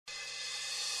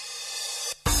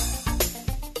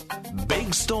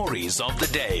Big stories of the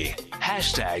day.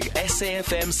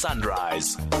 #SAFM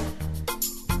Sunrise.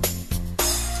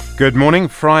 Good morning,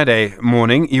 Friday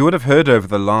morning. You would have heard over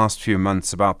the last few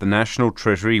months about the National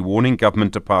Treasury warning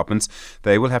government departments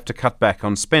they will have to cut back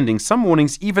on spending. Some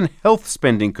warnings, even health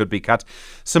spending could be cut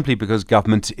simply because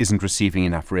government isn't receiving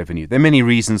enough revenue. There are many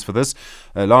reasons for this.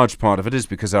 A large part of it is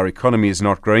because our economy is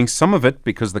not growing. Some of it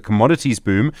because the commodities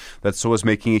boom that saw us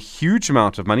making a huge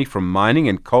amount of money from mining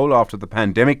and coal after the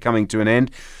pandemic coming to an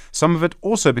end. Some of it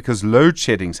also because load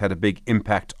shedding's had a big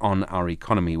impact on our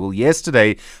economy. Well,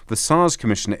 yesterday, the SARS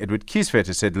Commissioner Edward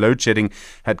Kieswetter said load shedding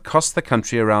had cost the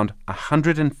country around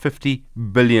 150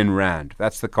 billion rand.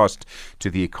 That's the cost to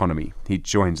the economy. He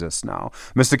joins us now.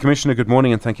 Mr. Commissioner, good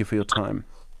morning and thank you for your time.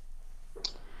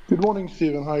 Good morning,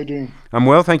 Stephen. How are you doing? I'm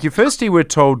well, thank you. Firstly, we're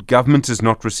told government is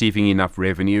not receiving enough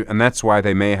revenue and that's why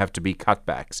there may have to be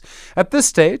cutbacks. At this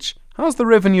stage, how's the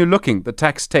revenue looking, the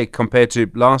tax take, compared to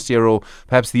last year or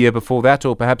perhaps the year before that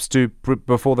or perhaps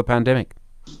before the pandemic?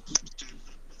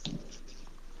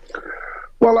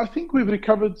 Well, I think we've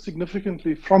recovered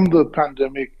significantly from the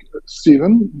pandemic,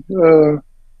 Stephen.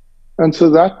 And so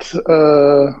that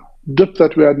dip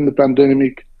that we had in the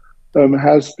pandemic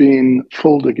has been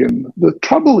filled again. The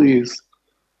trouble is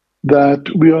that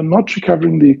we are not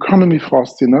recovering the economy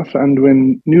fast enough. And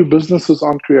when new businesses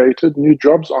aren't created, new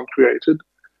jobs aren't created,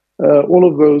 all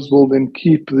of those will then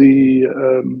keep the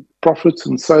profits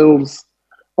and sales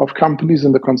of companies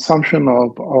and the consumption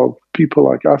of people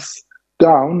like us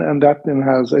down, and that then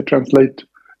has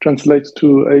translates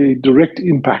to a direct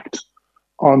impact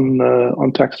on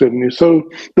tax revenue. So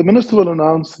the minister will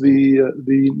announce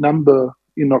the number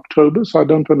in October, so I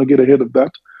don't want to get ahead of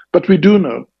that. But we do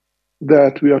know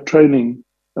that we are trailing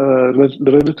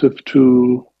relative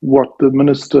to what the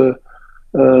minister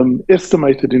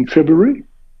estimated in February.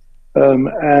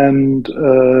 And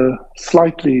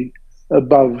slightly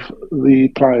above the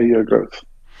prior year growth.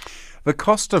 The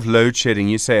cost of load shedding,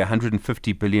 you say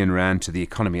 150 billion rand to the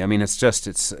economy. I mean, it's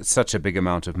such a big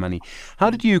amount of money.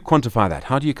 How did you quantify that?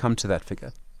 How do you come to that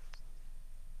figure?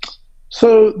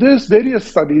 So there's various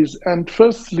studies, and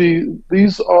firstly,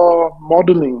 these are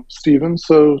modeling, Stephen.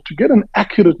 So to get an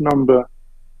accurate number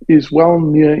is well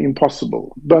near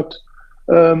impossible. But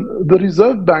the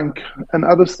Reserve Bank and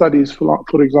other studies,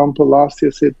 for example, last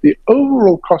year said the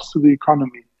overall cost to the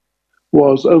economy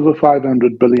was over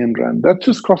 500 billion rand. That's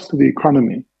just cost to the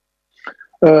economy.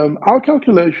 Our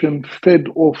calculation fed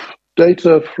off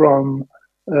data from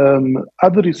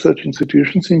other research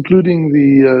institutions, including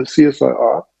the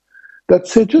CSIR, that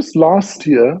said just last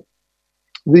year,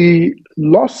 the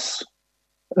loss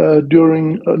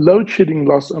during load shedding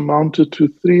loss amounted to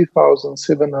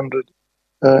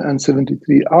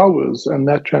 3,773 hours, and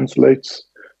that translates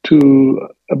to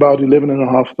about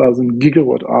 11,500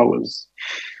 gigawatt hours.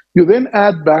 You then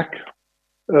add back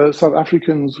South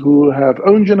Africans who have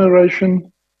own generation,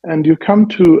 and you come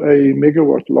to a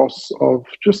megawatt loss of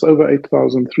just over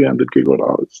 8,300 gigawatt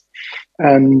hours.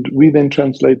 And we then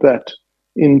translate that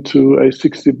into a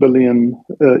 60 billion,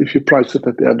 if you price it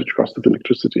at the average cost of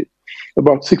electricity,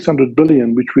 about 600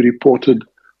 billion, which we reported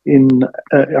in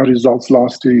our results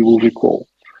last year, you will recall.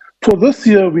 For this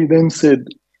year, we then said,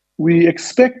 we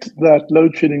expect that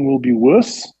load shedding will be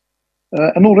worse.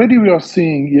 And already we are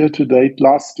seeing year to date,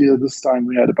 last year, this time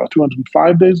we had about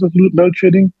 205 days of load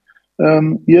shedding.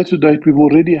 Year to date, we've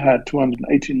already had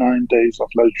 289 days of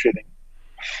load shedding.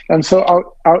 And so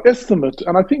our estimate,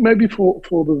 and I think maybe for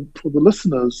the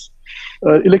listeners,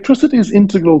 electricity is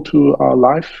integral to our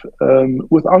life.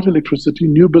 Without electricity,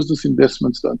 new business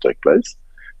investments don't take place.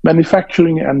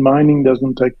 Manufacturing and mining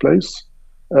doesn't take place.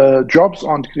 Jobs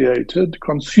aren't created,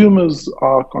 consumers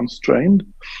are constrained,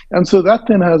 and so that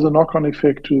then has a knock-on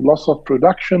effect to loss of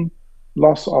production,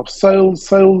 loss of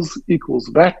sales equals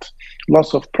VAT,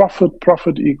 loss of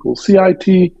profit equals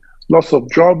CIT, loss of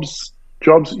jobs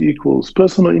equals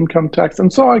personal income tax,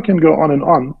 and so I can go on and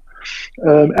on.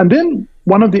 And then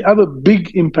one of the other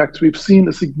big impacts, we've seen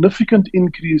a significant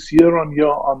increase year on year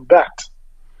on VAT.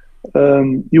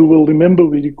 You will remember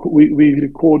we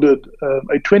recorded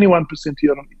a 21%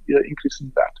 year-on-year increase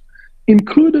in that.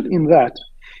 Included in that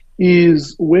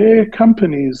is where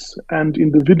companies and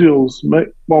individuals,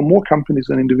 more companies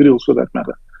than individuals for that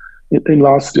matter, in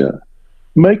last year,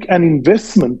 make an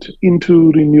investment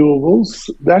into renewables.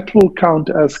 That will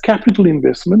count as capital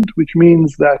investment, which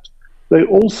means that they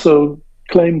also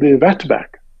claim their VAT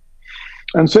back.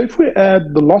 And so if we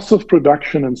add the loss of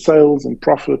production and sales and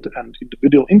profit and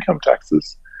individual income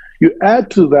taxes, you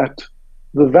add to that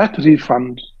the VAT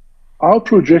refund, our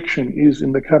projection is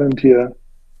in the current year,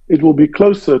 it will be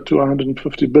closer to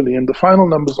 150 billion. The final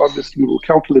numbers obviously we will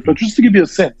calculate, but just to give you a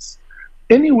sense,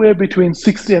 anywhere between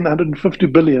 60 and 150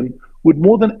 billion would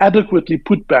more than adequately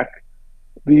put back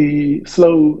the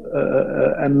slow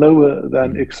and lower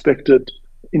than expected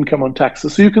income on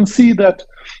taxes. So you can see that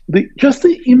just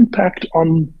the impact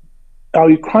on our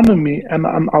economy and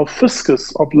on our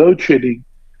fiscus of load shedding,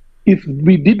 if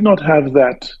we did not have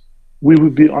that, we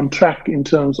would be on track in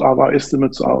terms of our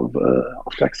estimates of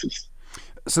taxes.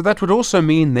 So that would also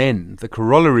mean then the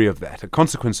corollary of that, a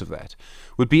consequence of that,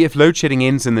 would be if load shedding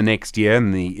ends in the next year,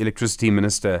 and the electricity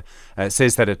minister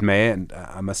says that it may, and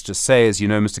I must just say, as you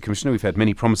know, Mr. Commissioner, we've had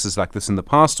many promises like this in the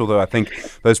past, although I think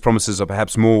those promises are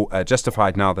perhaps more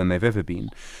justified now than they've ever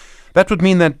been. That would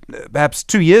mean that perhaps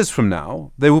 2 years from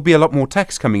now, there will be a lot more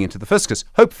tax coming into the fiscus,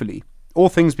 hopefully, all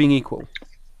things being equal.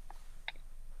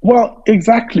 Well,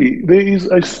 exactly. There is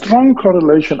a strong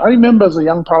correlation. I remember as a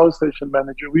young power station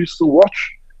manager, we used to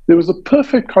watch, there was a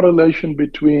perfect correlation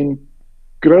between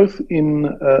growth in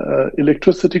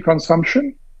electricity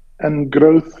consumption and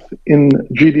growth in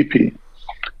GDP.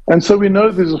 And so we know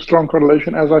there's a strong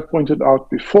correlation, as I pointed out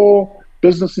before,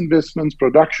 business investments,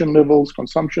 production levels,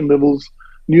 consumption levels,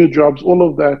 new jobs, all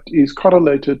of that is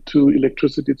correlated to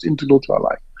electricity. It's integral to our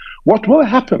life. What will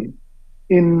happen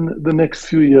in the next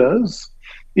few years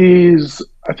is,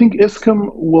 I think Eskom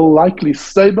will likely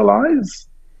stabilize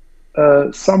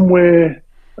somewhere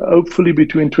hopefully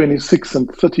between 26 and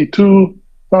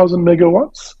 32,000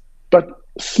 megawatts, but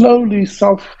slowly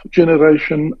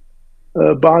self-generation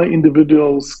by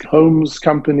individuals, homes,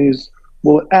 companies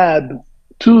will add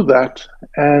to that,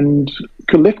 and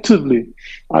collectively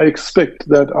I expect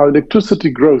that our electricity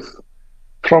growth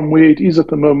from where it is at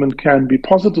the moment can be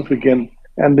positive again,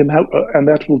 and then and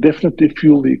that will definitely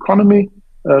fuel the economy,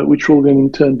 which will then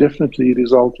in turn definitely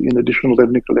result in additional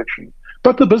revenue collection.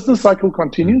 But the business cycle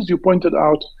continues. You pointed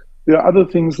out there are other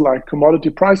things like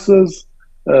commodity prices,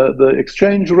 the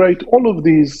exchange rate, all of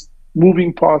these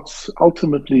moving parts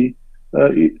ultimately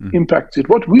impact it.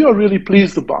 What we are really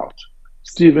pleased about,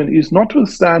 Stephen, is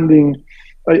notwithstanding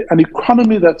an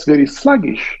economy that's very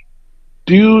sluggish,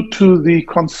 due to the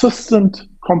consistent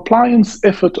compliance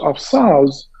effort of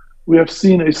SARS, we have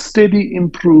seen a steady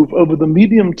improve over the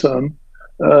medium term.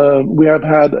 We have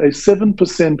had a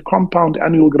 7% compound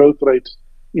annual growth rate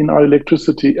in our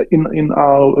electricity, in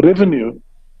our revenue,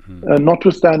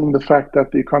 notwithstanding the fact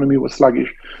that the economy was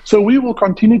sluggish. So we will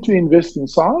continue to invest in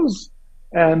SARS,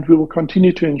 and we will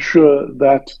continue to ensure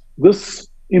that this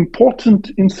important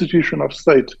institution of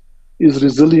state is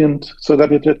resilient so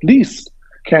that it at least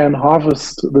can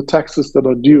harvest the taxes that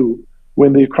are due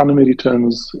when the economy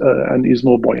returns and is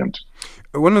more buoyant.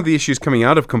 One of the issues coming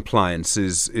out of compliance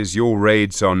is your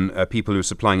raids on people who were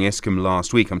supplying Eskom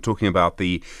last week. I'm talking about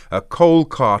the coal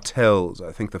cartels.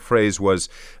 I think the phrase was,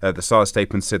 the SARS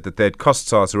statement said that they'd cost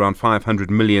SARS around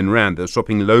 500 million rand. They're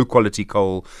swapping low-quality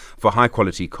coal for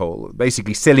high-quality coal,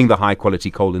 basically selling the high-quality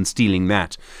coal and stealing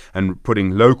that, and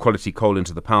putting low-quality coal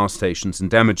into the power stations and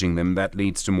damaging them. That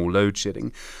leads to more load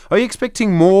shedding. Are you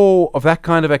expecting more of that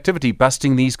kind of activity,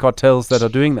 busting these cartels that are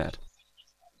doing that?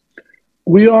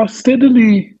 We are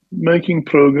steadily making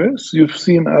progress. You've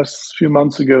seen us a few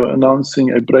months ago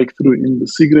announcing a breakthrough in the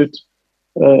cigarette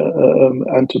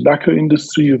and tobacco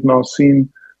industry. You've now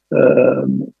seen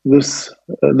this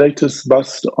latest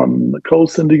bust on the coal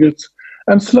syndicates.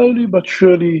 And slowly but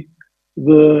surely,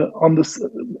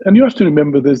 and you have to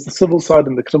remember there's the civil side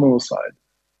and the criminal side.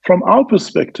 From our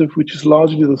perspective, which is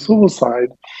largely the civil side,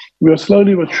 we are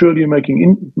slowly but surely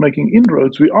making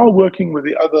inroads. We are working with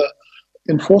the other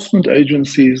enforcement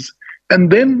agencies,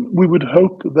 and then we would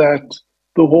hope that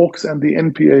the Hawks and the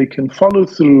NPA can follow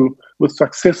through with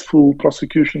successful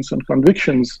prosecutions and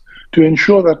convictions to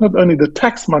ensure that not only the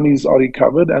tax monies are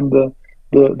recovered and the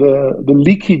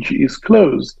leakage is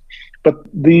closed, but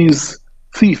these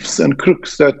thieves and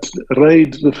crooks that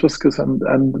raid the fiscus and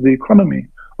the economy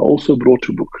are also brought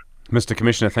to book. Mr.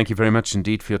 Commissioner, thank you very much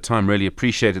indeed for your time. Really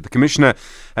appreciate it. The Commissioner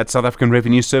at South African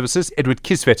Revenue Services, Edward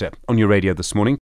Kieswetter, on your radio this morning.